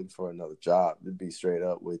start looking for another job, to be straight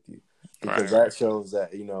up with you, because that shows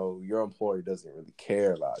that your employer doesn't really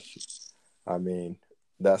care about you. I mean,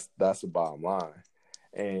 that's the bottom line,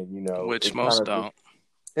 and which most don't.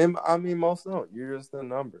 And I mean, most don't. You're just a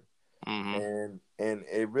number, and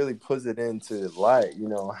it really puts it into light.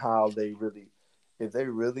 How they really, if they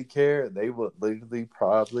really care, they would literally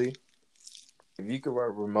probably, if you could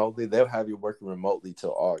work remotely, they'll have you working remotely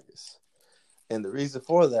till August. And the reason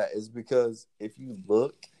for that is because if you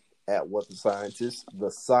look at what the scientists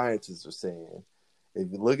are saying, if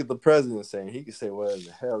you look at the president saying, he can say whatever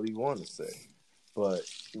the hell he want to say. But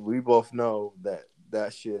we both know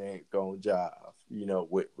that shit ain't gonna jive,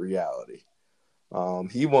 with reality.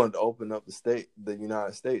 He wanted to open up the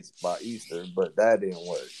United States by Easter, but that didn't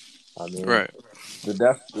work. I mean,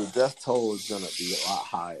 the death toll is gonna be a lot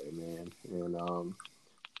higher, man. And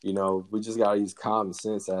we just gotta use common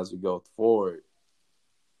sense as we go forward.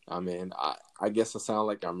 I mean, I guess I sound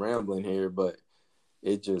like I'm rambling here, but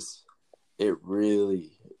it really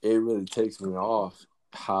takes me off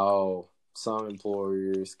how some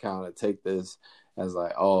employers kind of take this as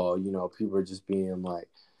like, oh, people are just being like,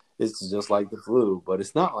 it's just like the flu, but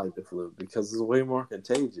it's not like the flu, because it's way more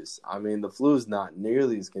contagious. I mean, the flu is not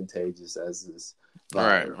nearly as contagious as this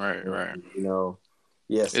virus. Right.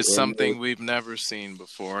 Yes, it's something we've never seen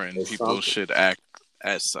before, and people should act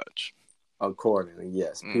as such. Accordingly,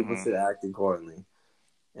 yes. People should act accordingly.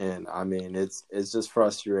 And I mean, it's just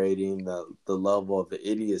frustrating, the level of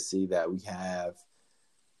idiocy that we have.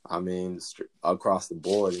 I mean, across the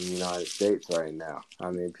board in the United States right now. I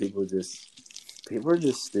mean, people are just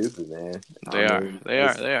stupid, man. They are.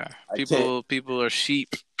 People are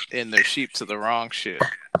sheep, and they're sheep to the wrong shit.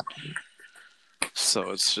 So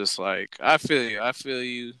it's just like, I feel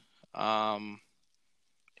you.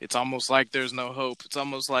 It's almost like there's no hope. It's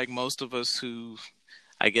almost like most of us who,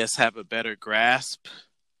 I guess, have a better grasp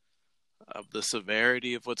of the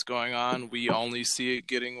severity of what's going on, we only see it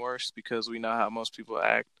getting worse because we know how most people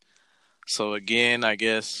act. So again, I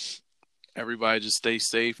guess everybody just stay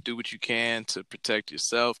safe, do what you can to protect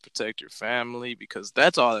yourself, protect your family, because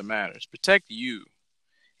that's all that matters. Protect you.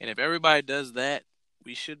 And if everybody does that,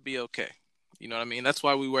 we should be okay. You know what I mean? That's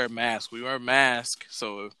why we wear masks. We wear masks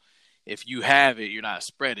so if you have it, you're not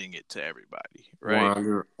spreading it to everybody,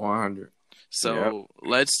 right? 100. So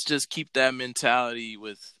let's just keep that mentality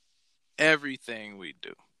with everything we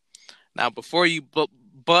do. Now, before you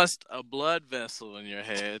bust a blood vessel in your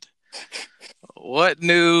head, what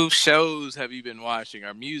new shows have you been watching,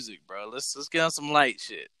 or music, bro? Let's get on some light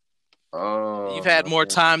shit. You've had more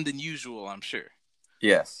time than usual, I'm sure.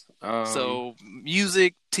 Yes. So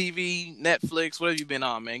music, TV, Netflix, what have you been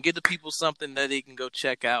on, man? Get the people something that they can go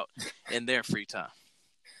check out in their free time.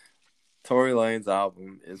 Tory Lanez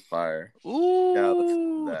album is fire.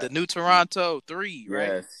 Ooh, the new Toronto 3, right?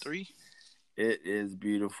 Yes. 3? It is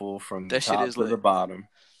beautiful from the top to the bottom.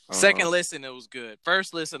 Second listen, it was good.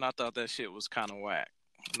 First listen, I thought that shit was kind of whack.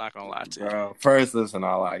 I'm not gonna lie to you. First listen,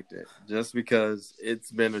 I liked it. Just because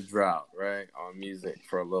it's been a drought, right, on music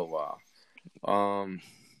for a little while.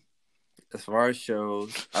 As far as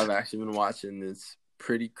shows, I've actually been watching this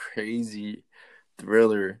pretty crazy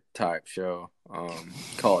thriller type show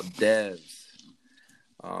called Devs.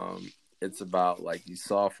 It's about like these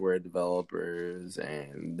software developers,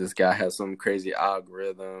 and this guy has some crazy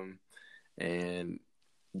algorithm, and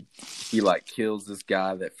he like kills this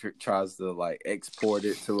guy that tries to like export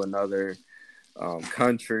it to another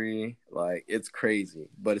country. Like, it's crazy,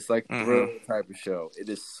 but it's like a thriller type of show. It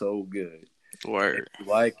is so good. Word. If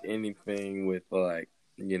you like anything with like,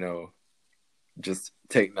 just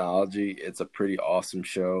technology, it's a pretty awesome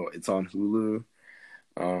show. It's on Hulu.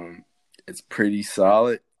 It's pretty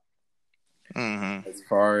solid. Mm-hmm. As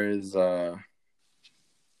far as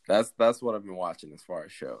that's what I've been watching as far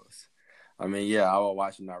as shows. I mean, yeah, I will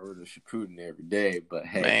watch Naruto Shippuden every day, but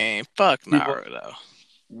hey, Man, fuck people, Naruto.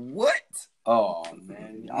 what? Oh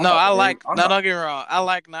man, I'm No, about I to end. like. I'm No, about. don't get me wrong. I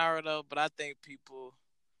like Naruto, but I think people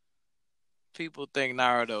think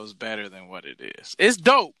Naruto is better than what it is. It's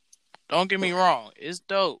dope. Don't get me wrong. It's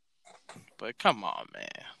dope. But come on,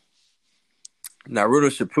 man. Naruto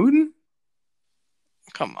Shippuden?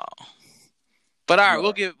 Come on. But all right,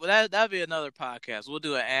 we'll Bro, give that'll be another podcast. We'll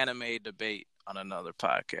do an anime debate on another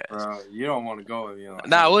podcast. you don't want to go with me on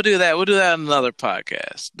Nah, anime. we'll do that. We'll do that on another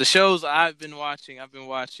podcast. The shows I've been watching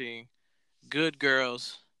Good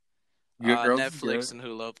Girls, Good Girls is good. Netflix and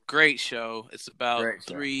Hulu. Great show. It's about Great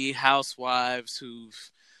show. three housewives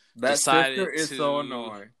who've That sister decided is so to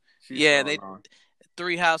annoying. She's yeah, so they annoying.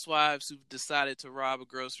 three housewives who've decided to rob a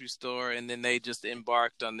grocery store, and then they just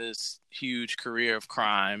embarked on this huge career of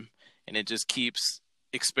crime, and it just keeps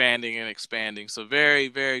expanding and expanding. So very,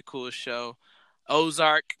 very cool show.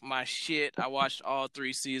 Ozark, my shit. I watched all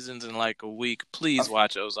 3 seasons in like a week. Please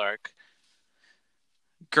watch Ozark.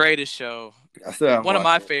 Greatest show. I still haven't One of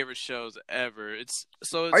my watched it. favorite shows ever. It's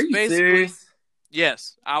Are you basically serious?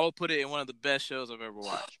 yes, I will put it in one of the best shows I've ever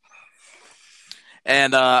watched.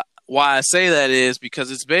 And why I say that is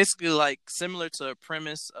because it's basically like similar to a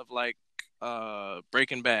premise of like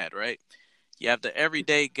Breaking Bad, right? You have the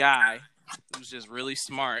everyday guy who's just really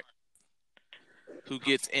smart who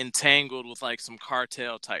gets entangled with like some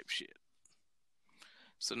cartel type shit.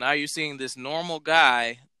 So now you're seeing this normal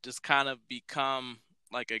guy just kind of become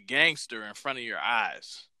like a gangster in front of your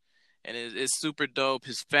eyes. And it's super dope.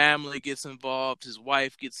 His family gets involved. His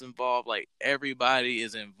wife gets involved. Like everybody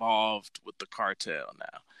is involved with the cartel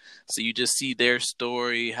now. So you just see their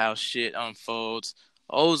story, how shit unfolds.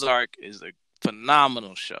 Ozark is a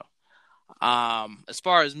phenomenal show. As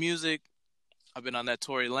far as music, I've been on that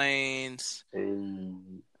Tory Lanez.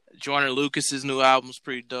 Joyner Lucas's new album's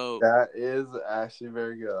pretty dope. That is actually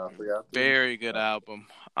very good. I forgot. Very good album.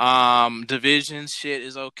 Division shit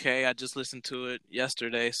is okay. I just listened to it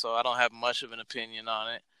yesterday, so I don't have much of an opinion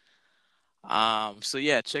on it. So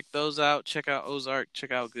yeah, check those out. Check out Ozark.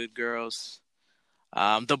 Check out Good Girls.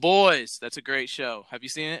 The Boys. That's a great show. Have you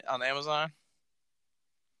seen it on Amazon?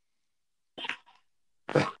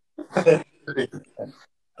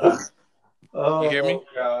 Oh, You hear me?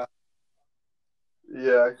 God.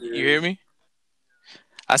 Yeah, I You hear me?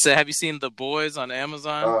 I said, have you seen The Boys on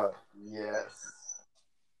Amazon? Yes.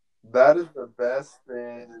 That is the best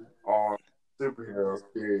thing on superheroes,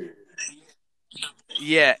 period.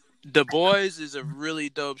 Yeah, The Boys is a really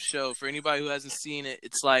dope show. For anybody who hasn't seen it,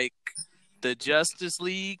 it's like the Justice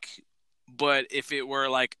League, but if it were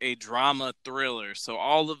like a drama thriller. So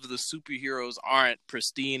all of the superheroes aren't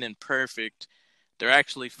pristine and perfect. They're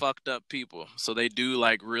actually fucked up people. So they do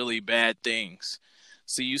like really bad things.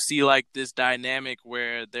 So you see like this dynamic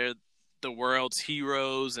where they're the world's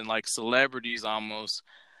heroes and like celebrities almost,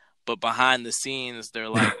 but behind the scenes they're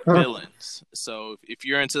like villains. So if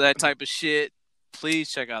you're into that type of shit,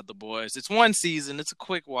 please check out The Boys. It's one season. It's a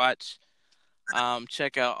quick watch.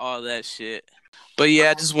 Check out all that shit. But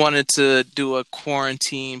yeah, I just wanted to do a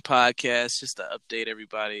quarantine podcast just to update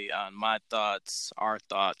everybody on my thoughts, our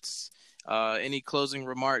thoughts. Any closing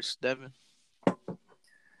remarks, Devin?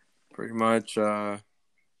 Pretty much,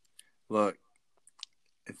 look,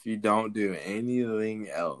 if you don't do anything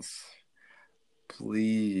else,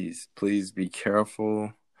 please be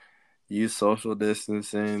careful. Use social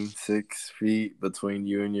distancing, 6 feet between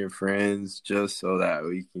you and your friends, just so that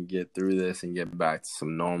we can get through this and get back to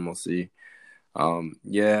some normalcy.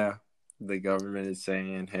 Yeah, the government is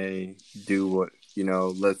saying, hey, do what,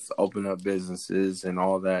 let's open up businesses and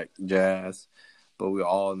all that jazz. But we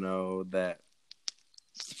all know that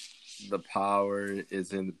the power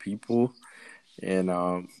is in the people, and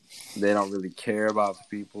they don't really care about the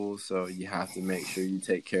people. So you have to make sure you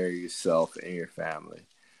take care of yourself and your family.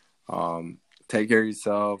 Take care of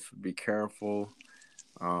yourself, be careful,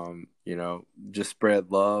 just spread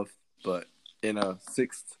love, but in a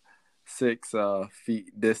six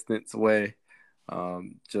feet distance way,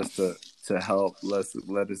 just to help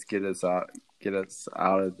let us get us out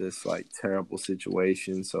of this like terrible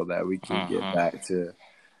situation so that we can get back to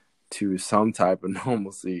some type of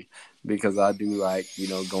normalcy, because I do like,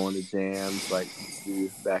 going to jams like you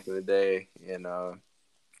used to back in the day, and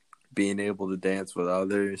being able to dance with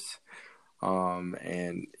others,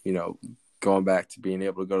 and going back to being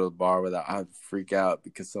able to go to the bar without I freak out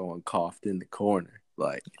because someone coughed in the corner.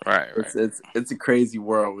 Like, right. It's a crazy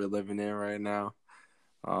world we're living in right now.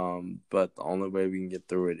 But the only way we can get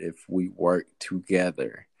through it if we work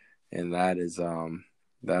together, and that is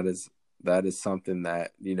That is something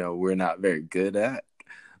that, we're not very good at.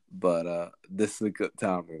 But this is a good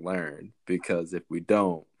time to learn, because if we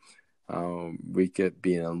don't, we could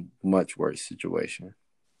be in a much worse situation.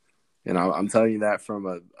 And I'm telling you that from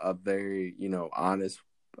a very, honest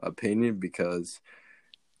opinion, because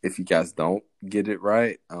if you guys don't get it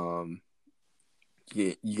right,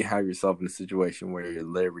 you can have yourself in a situation where your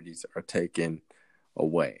liberties are taken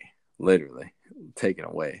away, literally taken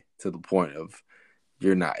away, to the point of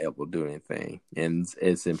you're not able to do anything. And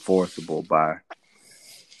it's enforceable by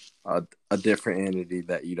a different entity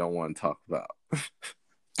that you don't want to talk about.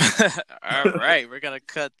 All right, we're gonna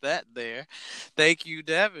cut that there. Thank you,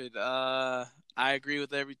 Devin. I agree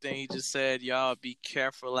with everything he just said. Y'all be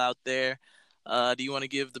careful out there. Do you want to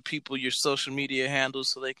give the people your social media handles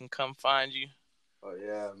so they can come find you? Oh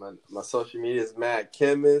yeah, my social media is Mad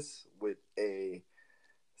Chemist with a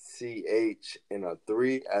CH and a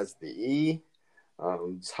 3 as the E.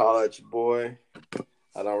 Just holla at your boy.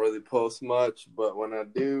 I don't really post much, but when I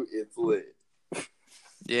do, it's lit.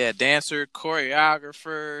 Yeah, dancer,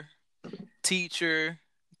 choreographer, teacher,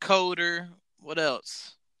 coder. What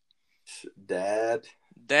else? Dad,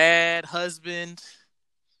 husband.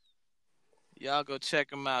 Y'all go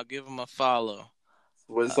check him out. Give him a follow.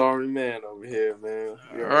 Swiss Army Man over here, man.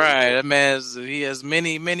 All right, that man he has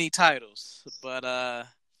many, many titles. But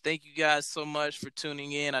thank you guys so much for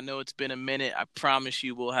tuning in. I know it's been a minute. I promise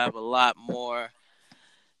you we'll have a lot more.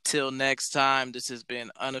 Till next time, this has been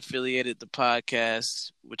Unaffiliated, the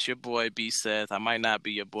podcast with your boy B Seth. I might not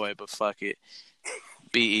be your boy, but fuck it.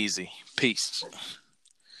 Be easy. Peace.